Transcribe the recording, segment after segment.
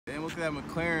Look at that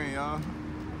McLaren, y'all.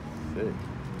 Sick.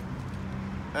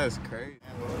 That's crazy.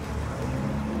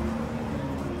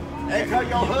 Hey, cut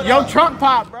your hood Yo, up. trunk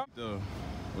pop, bro.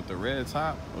 With the red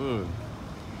top. Ugh.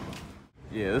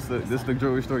 Yeah, this the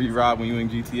jewelry store you rob when you in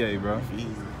GTA, bro.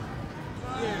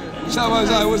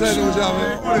 ShotBy, what's happening with y'all,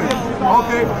 man?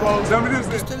 Okay, tell me this.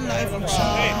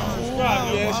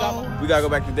 We gotta go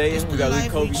back to Dayton. We gotta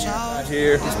leave Kobe out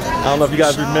here. I don't know if you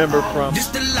guys remember from. This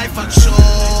the life I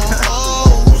chose.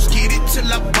 Get it till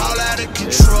I ball out of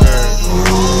control.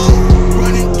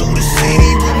 Running through the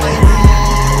city with my rules.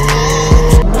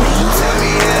 Tell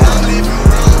me that I'm living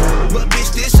wrong, but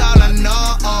bitch, this all I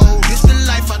know. This the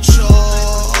life I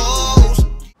chose.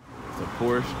 It's a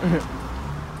Porsche.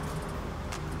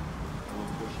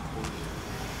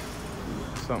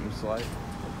 Something slight.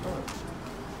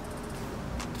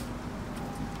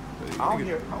 I don't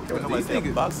care what nobody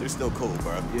think. Bucks are still cool,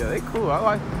 bro. Yeah, they cool. I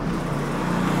like them.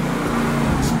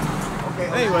 Okay.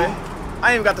 Anyway,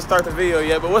 I ain't even got to start the video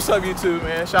yet, but what's up, YouTube,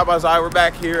 man? ShotBy, we're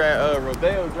back here at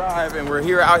Rodeo Drive, and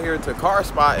we're out here to Car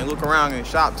Spot and look around and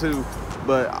shop too.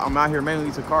 But I'm out here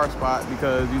mainly to Car Spot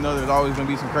because you know there's always gonna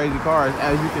be some crazy cars.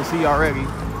 As you can see already,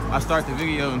 I start the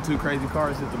video and 2 crazy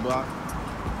cars hit the block.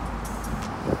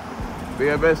 But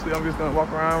yeah, basically I'm just gonna walk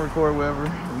around, record whatever,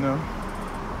 you know.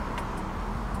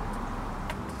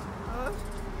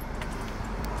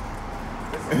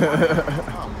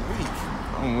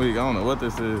 I'm weak. I don't know what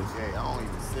this is. Yeah, I don't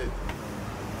even sit.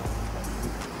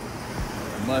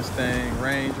 Mustang,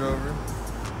 Range Rover,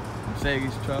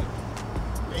 Mercedes truck.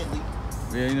 Bentley.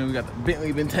 Yeah, you know, we got the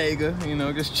Bentley Bentayga, you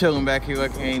know, just chilling back here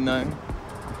like ain't nothing.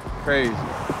 Crazy.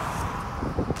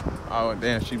 Oh,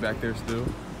 damn, she back there still.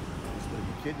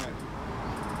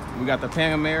 We got the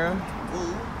Panamera.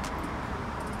 Ooh.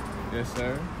 Yes,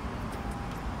 sir.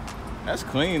 That's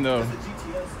clean, though. That's a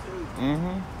GTS, too.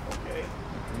 Mm-hmm. Okay.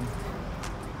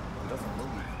 That's a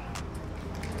movie.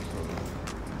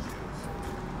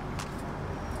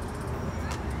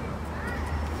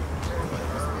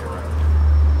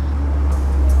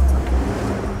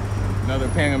 Another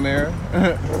Panamera.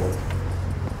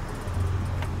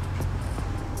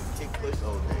 Kick push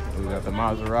all day. We got the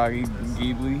Maserati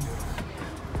Ghibli.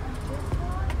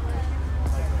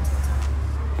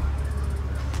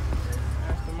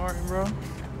 Aston Martin, bro.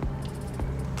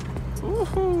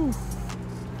 Woohoo!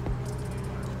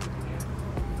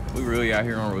 We really out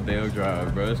here on Rodeo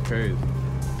Drive, bro. It's crazy.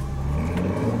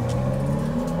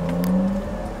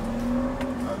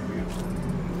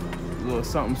 A little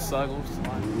something suggles.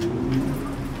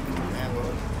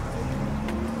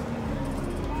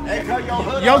 Hey, cut your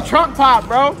hood Yo, up. trunk pop,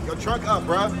 bro. Your trunk up,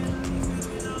 bro.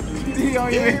 He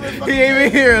ain't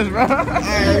even hear us, bro.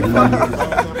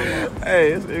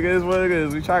 Hey, it is what it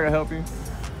is. We try to help him.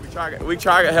 We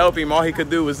try to help him. All he could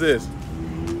do was this.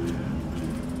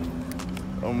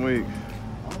 I'm weak.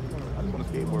 I just want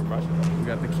to skateboard, bro. We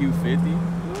got the Q50.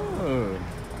 Ooh.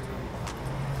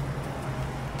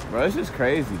 Bro, it's just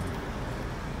crazy.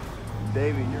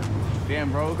 David, you're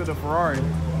damn, bro. Look at the Ferrari.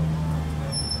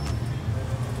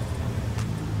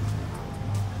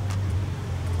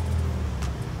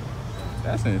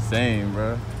 That's insane,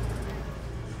 bro.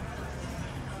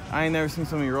 I ain't never seen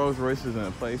so many Rolls Royces in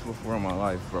a place before in my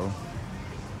life, bro.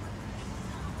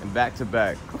 And back to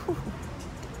back.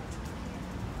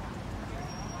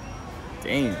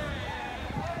 Damn.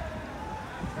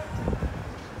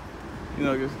 You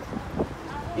know, just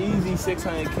easy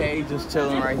 600K just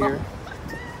chilling right here.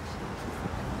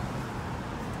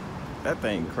 That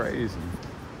thing crazy.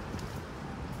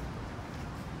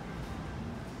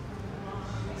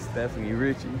 Stephanie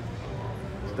Richie.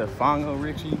 Stefano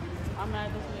Richie. I'm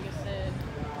mad this nigga said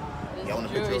You want a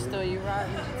this picture jewelry of it? store you rob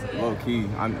in GTA. Low key.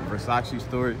 I'm Versace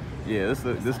store. Yeah,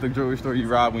 this the jewelry store you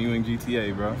rob when you in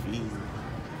GTA, bro.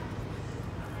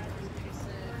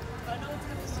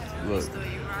 Look,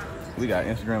 we got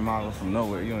Instagram models from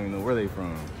nowhere. You don't even know where they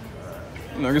from.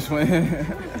 You know, just playing.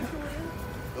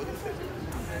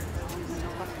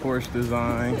 Porsche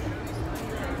design.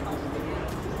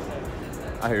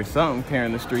 I hear something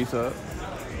tearing the streets up.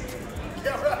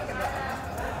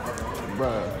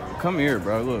 Bruh, come here,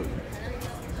 bro. Look.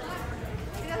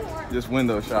 Just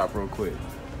window shop real quick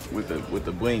with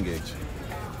the blingage.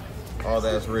 All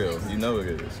that's real. You know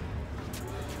it is.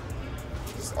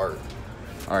 It's art.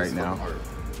 All right, now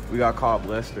we got called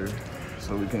Lester,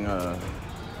 so we can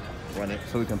Run it.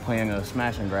 so we can plan a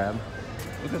smash and grab.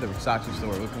 Look at the Versace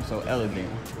store, looking so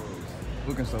elegant.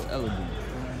 Looking so elegant.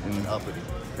 And Uppity.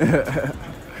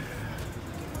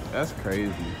 that's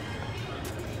crazy.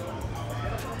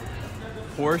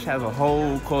 Porsche has a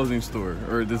whole clothing store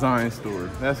or a design store.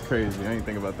 That's crazy. I didn't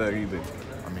think about that either.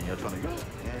 I mean, you're trying to get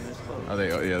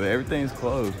closed. Oh, yeah, everything's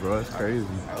closed, bro. It's crazy.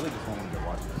 I really just wanted to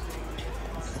watch this.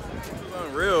 It's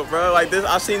unreal, bro. Like this,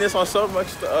 I've seen this on so much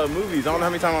movies. I don't know how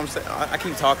many times I'm saying. I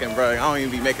keep talking, bro. I don't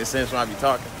even be making sense when I be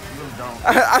talking.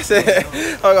 I said,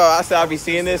 hold on. I said I be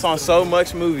seeing this on so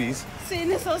much movies. Seeing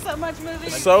this on so much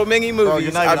movies. So many movies. Bro,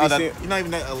 you're not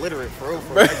even that illiterate, bro.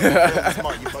 You're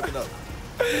smart. You fucking up.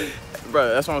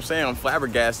 Bro, that's what I'm saying. I'm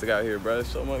flabbergasted out here, bro. There's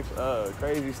so much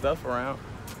crazy stuff around.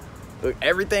 Look,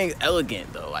 everything's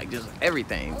elegant though, like just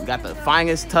everything. Got the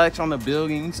finest touch on the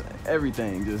buildings,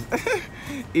 everything. Just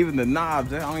even the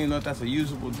knobs. I don't even know if that's a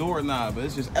usable door knob, but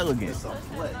it's just elegant. It's a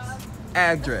flex.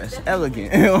 Address,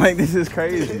 elegant. Like this is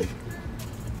crazy.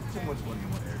 Too much money in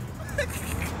one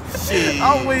area.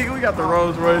 Oh, we got the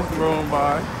Rolls Royce rolling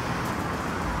by.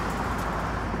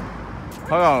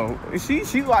 Hold on,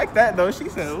 she liked that though. She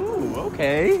said, "Ooh,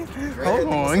 okay, hold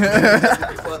on."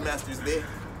 Club masters there.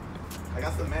 I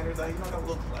got some manners out here. You know, I got a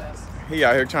little class. He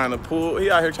out here trying to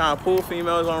pull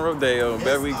females on Rodeo,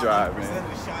 Beverly Drive, man.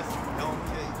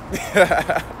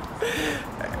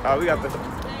 Oh, we got the.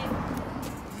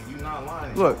 You not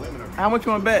lying. Look, how much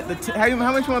you want to bet?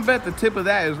 How much you want to bet the tip of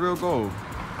that is real gold?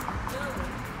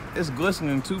 It's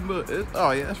glistening too, but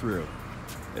oh yeah, that's real.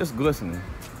 It's glistening.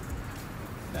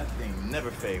 That thing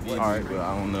never fade. All right, well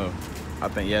I don't know. I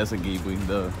think yeah, it's a Ghibli,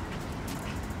 duh.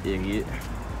 Idiot.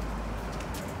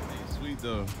 Sweet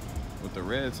though, with the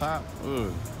red top.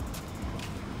 Ugh.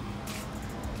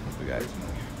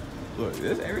 Look,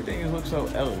 everything looks so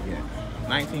elegant.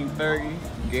 1930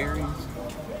 Gary's.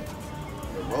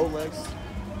 The Rolex.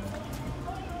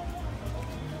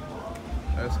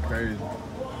 That's crazy.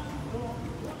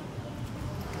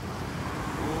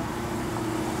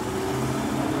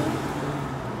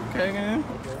 Okay, man.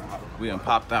 We done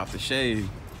popped out the shade.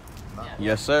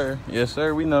 Yes, sir. Yes,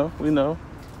 sir. We know.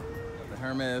 The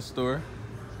Hermes store.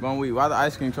 Why the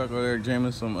ice cream truck over there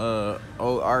jamming some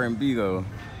old R&B though?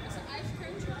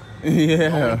 Yeah.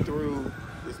 Going through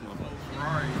this motherfucker.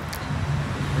 Ferrari.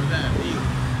 Where's that?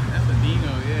 That's a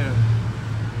Dino, yeah.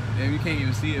 Damn, you can't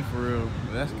even see it for real.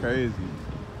 That's crazy.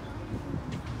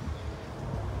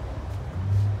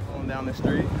 Going down the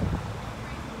street.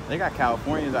 They got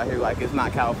Californians out here like it's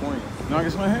not California. You know what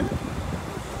I'm saying?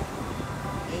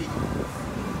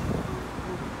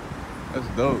 That's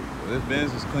dope. This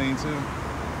Benz is clean too.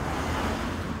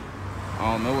 I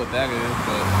don't know what that is,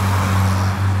 but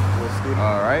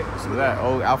all right. So that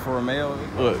old Alfa Romeo.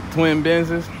 Look, twin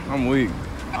Benzes. I'm weak.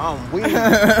 I'm weak. Run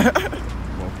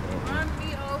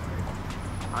me over.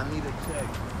 I need a check.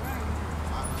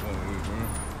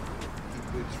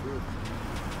 Keep it true.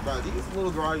 Bro, these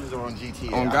little garages are on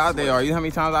GTA. On God, they are. You know how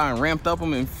many times I done ramped up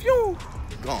them and phew,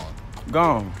 Gone.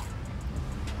 gone.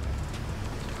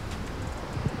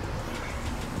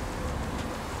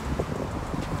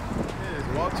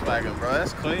 Volkswagen, bro,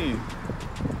 that's clean.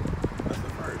 That's the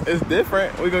first. It's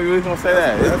different. We gonna say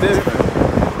that. It's different.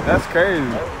 That's crazy.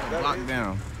 Locked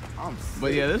down. I'm sick.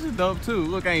 But yeah, this is dope too.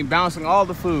 Look, I ain't bouncing all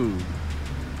the food,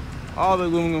 all the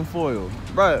aluminum foil,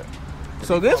 bro.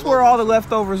 So this where all the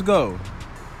leftovers go.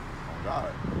 Oh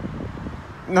God.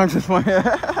 No, I'm just playing.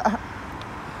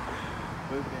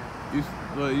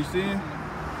 You see it?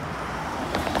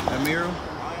 That mirror?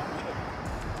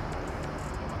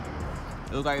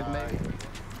 It looks like it's made.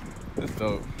 It's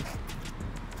dope.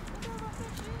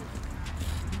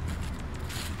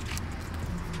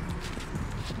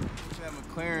 That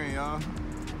McLaren, y'all.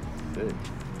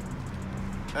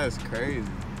 That's crazy.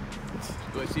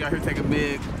 But she out here taking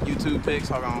big YouTube pics.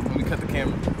 Hold on, let me cut the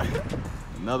camera.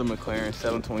 Another McLaren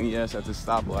 720S at the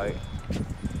stoplight.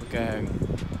 Look at him.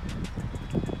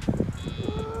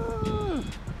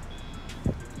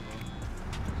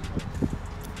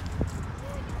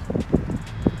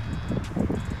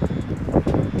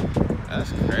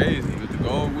 That's crazy with the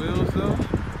gold wheels though.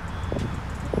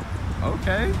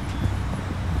 Okay.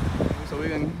 So we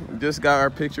just got our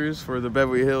pictures for the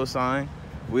Beverly Hills sign.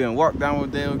 We done walked down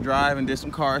Rodeo Drive and did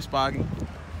some car spotting.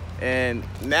 And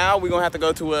now we're gonna have to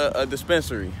go to a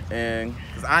dispensary. And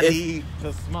Cause I need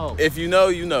to smoke. if you know,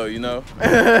 you know, you know.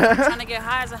 Trying to get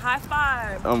high as a high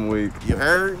five. I'm weak. You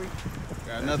heard me?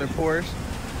 Got another Porsche.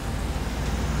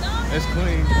 It's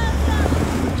clean.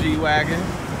 G-Wagon.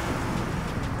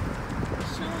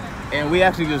 And we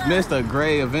actually just missed a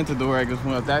gray Aventador that just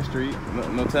went up that street.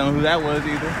 No telling who that was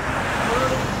either.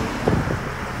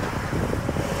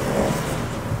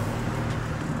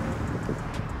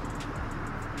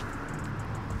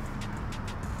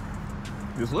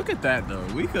 Just look at that though.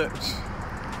 We could.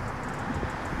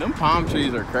 Them palm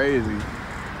trees are crazy.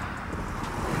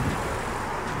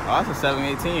 Oh, that's a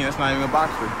 718. That's not even a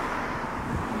Boxster.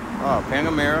 Oh,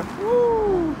 Panamera.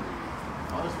 Woo.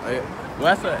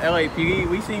 Well, that's the LAPD.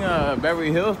 We seen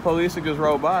Beverly Hills police that just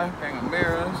rolled by.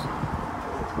 Panameras.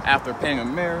 After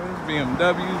Panameras,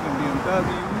 BMWs and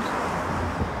BMWs.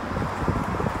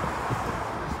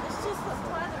 It's just the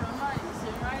weather on mine,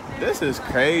 right there. This is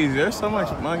crazy. There's so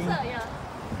much money. What's up, yeah?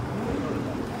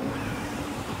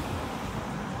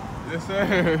 Yes,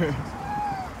 sir.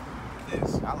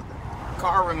 This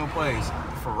car rental place.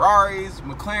 Ferraris,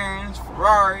 McLarens,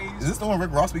 Ferraris. Is this the one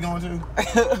Rick Ross be going to?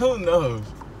 Who knows?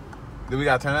 Do we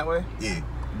gotta turn that way? Yeah.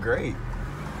 Great.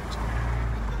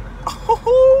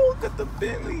 Oh, look at the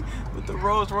Bentley with the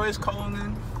Rolls Royce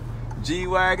Cullinan,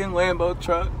 G-Wagon, Lambo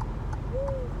truck.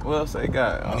 What else they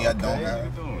got? Money I don't have. What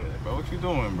you doing, bro? What you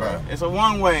doing, bro? It's a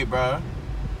one-way, bro.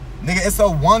 Nigga, it's a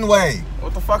one-way.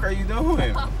 What the fuck are you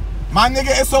doing? My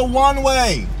nigga, it's a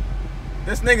one-way.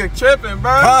 This nigga tripping,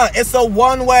 bro. It's a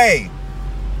one-way.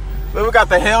 Look, we got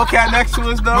the Hellcat next to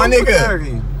us, though. My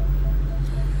nigga.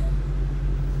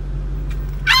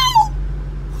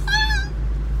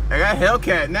 I got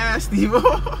Hellcat nasty, bro.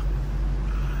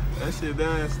 That shit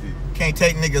nasty. Can't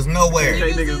take niggas nowhere.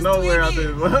 Can't take niggas nowhere out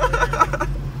there, bro.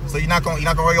 So you're not gonna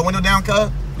roll your window down,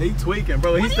 cuz? He tweaking,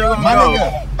 bro. He still gonna My go.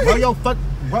 nigga, roll your fuck.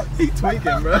 He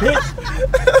tweaking, bro.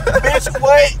 Bitch,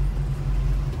 wait.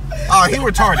 Oh, he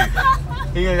retarded.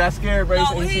 He got scared, bro.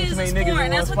 No, He seen too many niggas in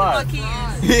one that's spot. what the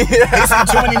fuck he He seen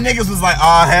too many niggas was like,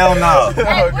 oh, hell no.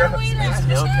 Hey, where we at?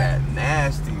 This Hellcat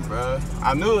nasty, bro.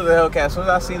 I knew it was a Hellcat as soon as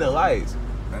I seen the lights.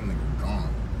 That nigga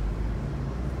gone.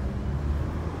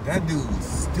 That dude was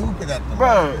stupid at the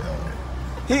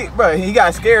Bro. He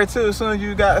got scared too as soon as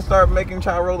you try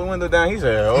to roll the window down. He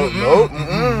said, oh, nope.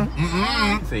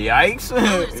 He said, yikes.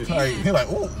 He like,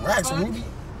 ooh, racks, Ruby.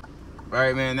 All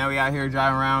right, man, now we out here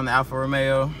driving around the Alfa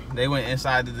Romeo. They went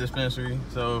inside the dispensary.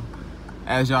 So,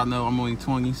 as y'all know, I'm only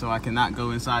 20, so I cannot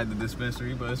go inside the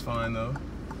dispensary, but it's fine, though.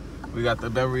 We got the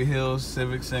Beverly Hills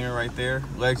Civic Center right there.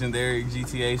 Legendary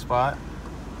GTA spot.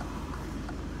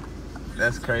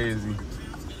 That's crazy.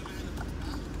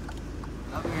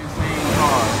 Another insane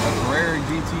car. A Carrera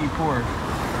GT Porsche.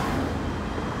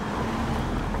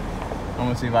 I'm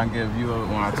gonna see if I can get a view of it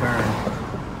when I turn.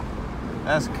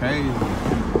 That's crazy.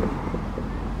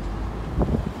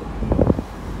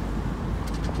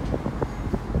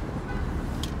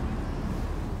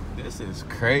 This is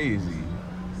crazy.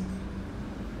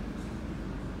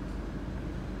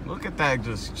 Look at that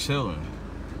just chilling.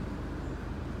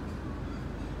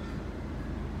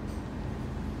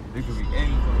 It could be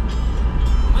anything.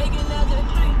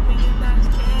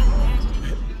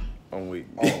 I'm weak.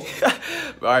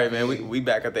 All right, man. We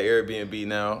back at the Airbnb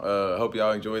now. Hope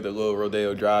y'all enjoyed the little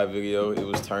Rodeo drive video. It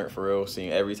was turned for real.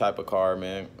 Seeing every type of car,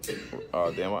 man.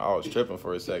 Oh damn! I was tripping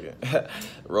for a second.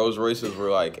 Rolls Royces were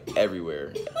like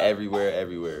everywhere.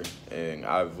 And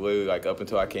I've literally like up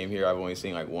until I came here, I've only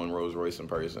seen like one Rolls Royce in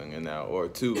person, and now or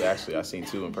two actually. I seen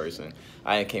two in person.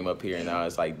 I ain't came up here, and now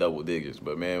it's like double digits.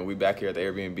 But man, we back here at the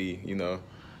Airbnb. You know.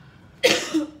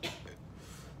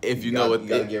 If you know what, you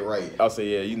gotta get right. I'll say,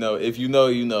 yeah, you know, if you know,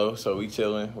 you know. So we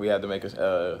chilling. We had to make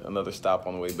another stop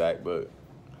on the way back, but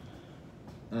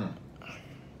I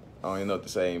don't even know what to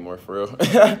say anymore, for real.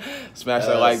 Smash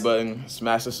that like button,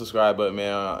 smash the subscribe button,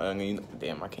 man. I mean,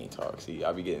 damn, I can't talk. See,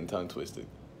 I be getting tongue twisted.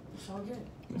 It's all good.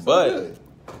 But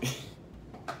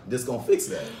this gonna fix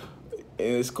that.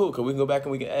 And it's cool because we can go back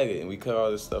and we can edit and we cut all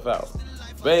this stuff out.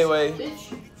 But anyway,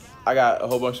 I got a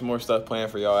whole bunch of more stuff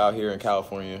planned for y'all out here in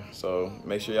California. So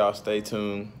make sure y'all stay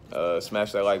tuned.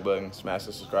 Smash that like button, smash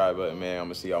the subscribe button, man. I'm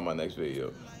gonna see y'all in my next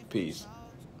video. Peace.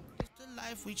 The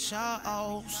life we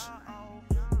chose.